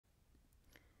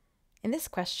In this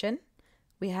question,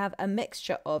 we have a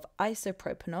mixture of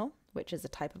isopropanol, which is a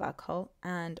type of alcohol,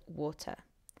 and water.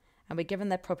 And we're given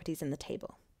their properties in the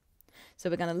table. So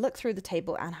we're going to look through the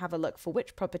table and have a look for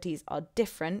which properties are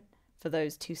different for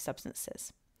those two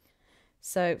substances.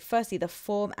 So firstly, the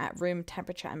form at room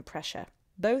temperature and pressure.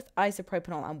 Both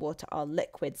isopropanol and water are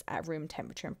liquids at room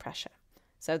temperature and pressure.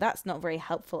 So that's not very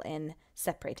helpful in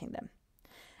separating them.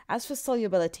 As for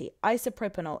solubility,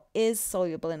 isopropanol is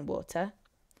soluble in water,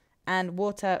 and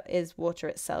water is water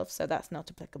itself, so that's not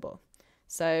applicable.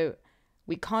 So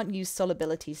we can't use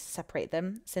solubility to separate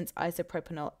them, since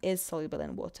isopropanol is soluble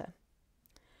in water.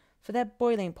 For their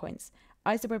boiling points,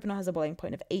 isopropanol has a boiling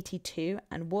point of 82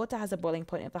 and water has a boiling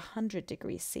point of 100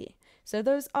 degrees C. So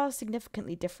those are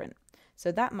significantly different.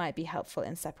 So that might be helpful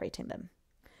in separating them.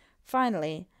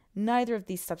 Finally, neither of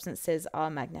these substances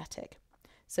are magnetic.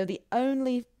 So the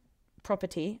only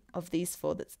property of these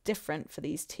four that's different for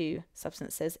these two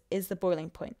substances is the boiling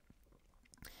point.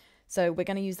 So we're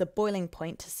going to use the boiling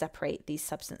point to separate these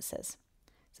substances.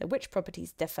 So which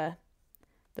properties differ?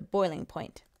 The boiling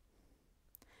point.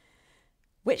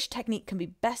 Which technique can be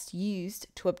best used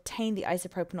to obtain the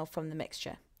isopropanol from the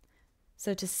mixture?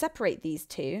 So to separate these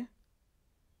two,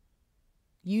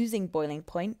 using boiling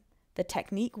point, the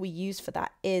technique we use for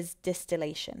that is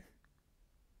distillation.